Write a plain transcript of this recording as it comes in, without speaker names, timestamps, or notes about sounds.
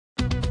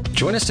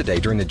Join us today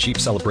during the Jeep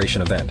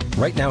Celebration event.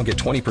 Right now, get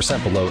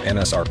 20% below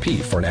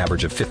MSRP for an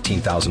average of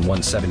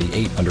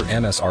 $15,178 under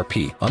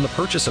MSRP on the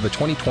purchase of a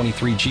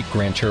 2023 Jeep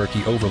Grand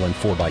Cherokee Overland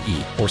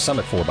 4xE or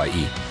Summit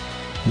 4xE.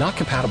 Not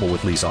compatible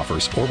with lease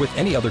offers or with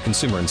any other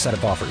consumer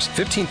incentive offers.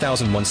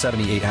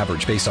 $15,178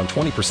 average based on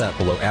 20%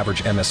 below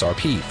average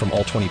MSRP from all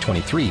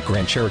 2023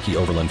 Grand Cherokee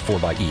Overland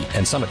 4xE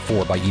and Summit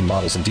 4xE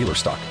models in dealer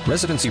stock.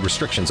 Residency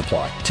restrictions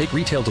apply. Take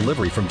retail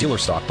delivery from dealer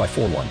stock by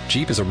 4/1.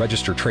 Jeep is a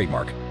registered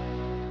trademark.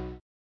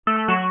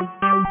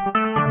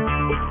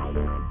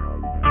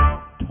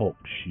 Talk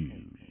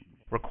shoes.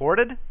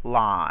 Recorded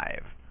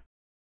live.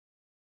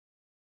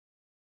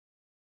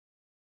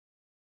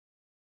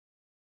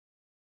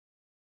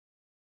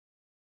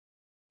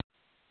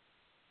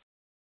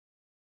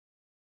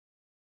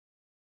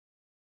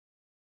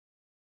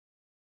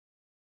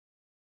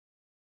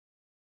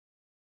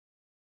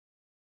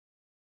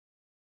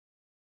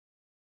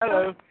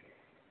 Hello.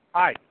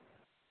 Hi.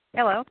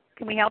 Hello.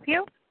 Can we help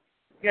you?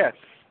 Yes.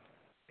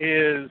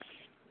 Is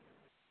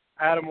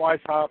Adam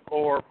Weishaupt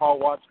or Paul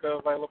Watska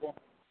available?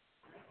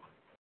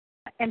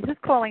 And who's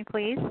calling,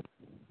 please?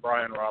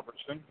 Brian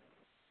Robertson.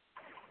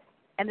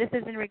 And this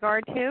is in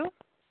regard to?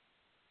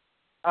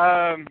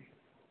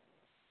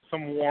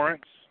 Some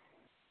warrants.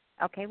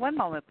 Okay, one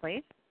moment,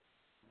 please.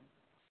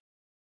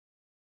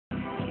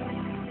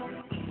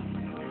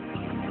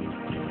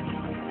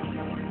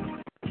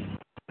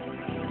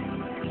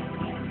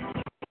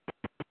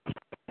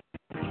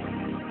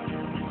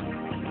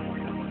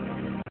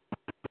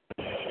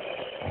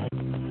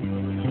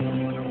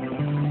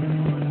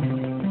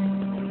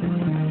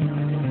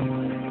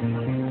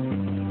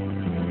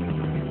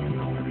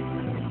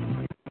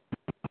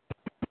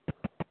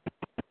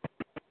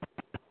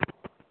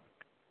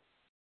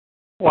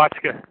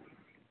 Watska.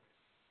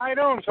 How you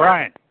doing, sir?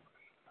 Brian.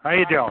 How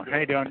you doing? How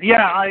you doing?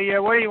 Yeah,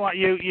 what do you want?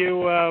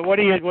 What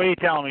are you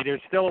telling me?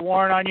 There's still a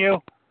warrant on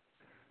you?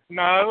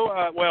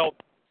 No, well,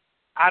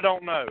 I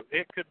don't know.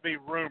 It could be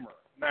rumor.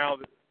 Now,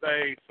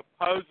 they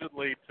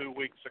supposedly 2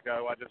 weeks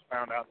ago, I just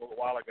found out a little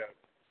while ago,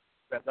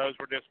 that those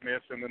were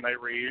dismissed and then they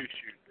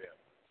reissued them.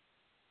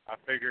 I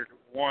figured,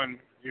 one,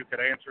 you could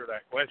answer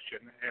that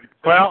question. And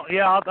well,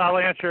 yeah, I'll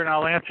answer, and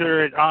I'll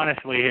answer it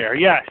honestly here.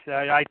 Yes,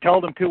 I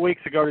told them 2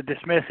 weeks ago to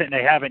dismiss it, and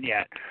they haven't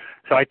yet.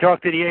 So I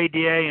talked to the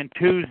ADA, and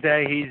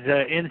Tuesday he's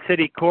in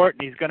city court,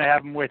 and he's going to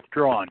have them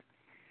withdrawn.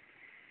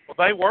 Well,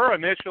 they were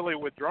initially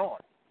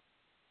withdrawn.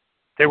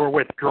 They were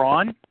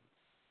withdrawn?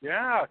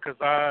 Yeah, because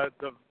a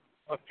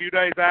few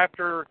days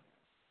after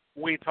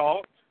we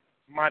talked,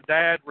 my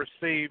dad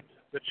received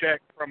the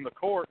check from the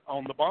court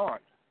on the bond.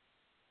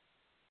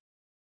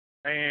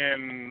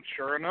 And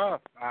sure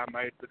enough, I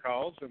made the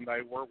calls, and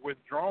they were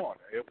withdrawn.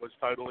 It was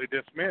totally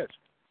dismissed.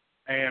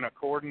 And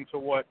according to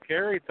what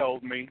Carrie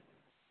told me,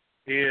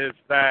 is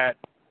that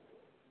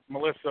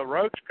Melissa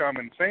Roach come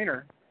and seen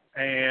her,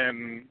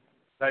 and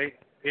they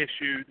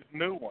issued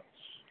new ones.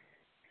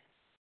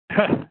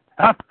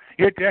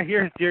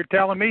 You're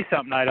telling me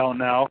something I don't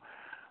know.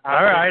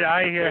 All right,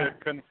 I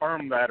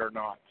confirm that or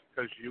not,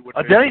 because you would.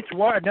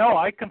 No,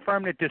 I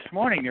confirmed it this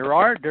morning. There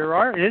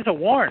is a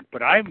warrant,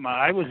 but I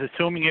was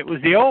assuming it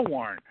was the old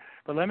warrant.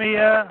 But let me.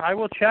 I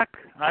will check.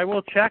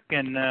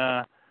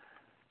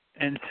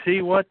 And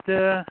see what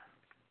the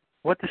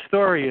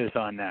story is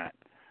on that.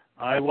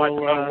 I'd like to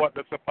know what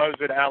the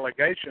supposed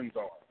allegations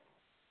are.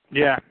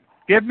 Yeah,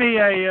 give me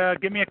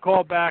a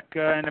call back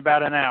in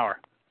about an hour.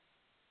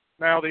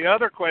 Now, the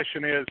other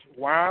question is,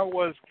 why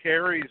was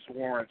Carrie's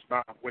warrants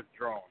not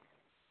withdrawn?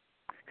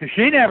 Because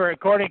she never,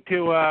 according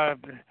to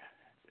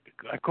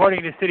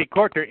city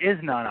court, there is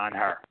none on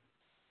her.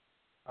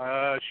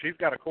 She's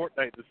got a court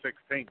date the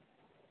 16th.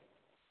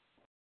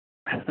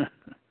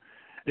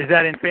 Is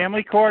that in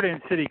family court or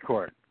in city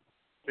court?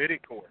 City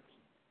court.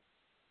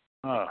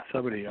 Oh,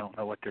 somebody don't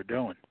know what they're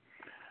doing.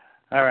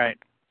 All right.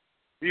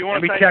 Do you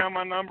want to take down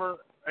my number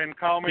and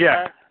call me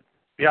back?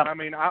 Yeah. I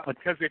mean,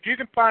 because if you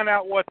can find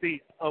out what the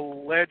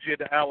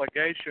alleged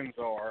allegations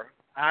are,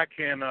 I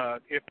can.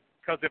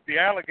 Because if the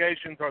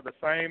allegations are the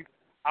same,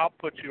 I'll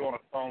put you on a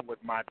phone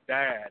with my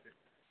dad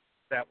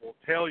that will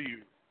tell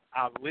you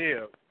I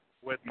live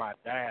with my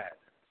dad.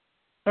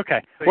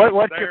 Okay. See,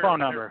 what's your phone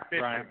number,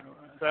 Brian?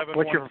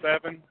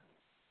 717.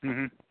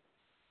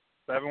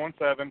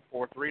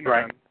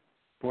 717-439.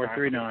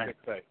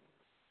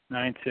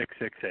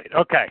 9668.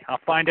 Okay, I'll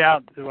find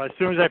out. As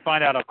soon as I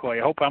find out, I'll call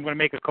you. I'm going to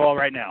make a call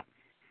right now.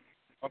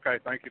 Okay,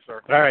 thank you,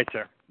 sir. All right,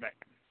 sir. Bye.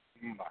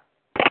 Bye.